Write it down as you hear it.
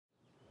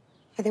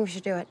I think we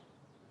should do it.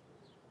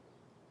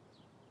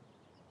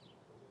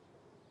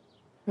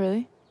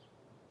 Really?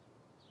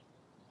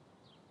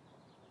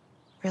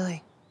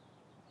 Really.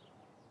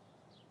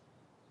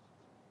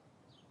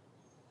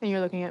 And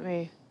you're looking at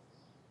me.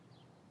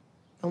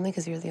 Only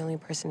because you're the only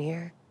person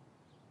here.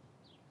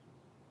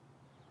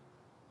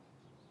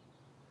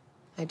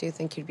 I do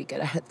think you'd be good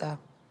at it, though.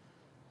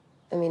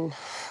 I mean,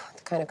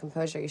 the kind of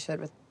composure you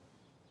showed with...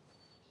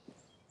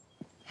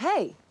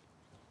 Hey!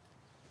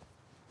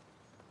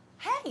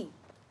 Hey!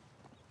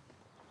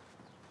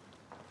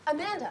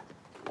 Amanda!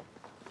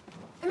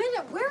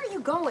 Amanda, where are you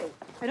going?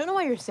 I don't know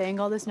why you're saying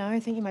all this now. I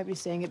think you might be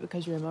saying it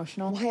because you're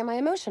emotional. Why am I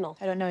emotional?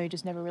 I don't know. You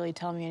just never really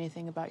tell me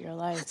anything about your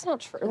life. That's not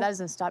true. But that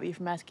doesn't stop you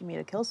from asking me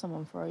to kill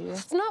someone for you.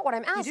 That's not what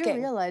I'm asking. You do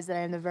realize that I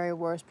am the very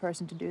worst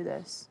person to do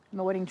this. I'm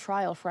awaiting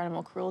trial for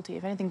animal cruelty.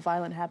 If anything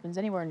violent happens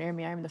anywhere near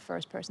me, I am the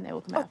first person they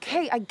will come after.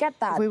 Okay, I get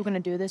that. If we were going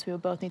to do this, we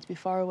would both need to be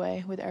far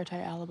away with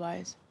airtight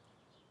alibis.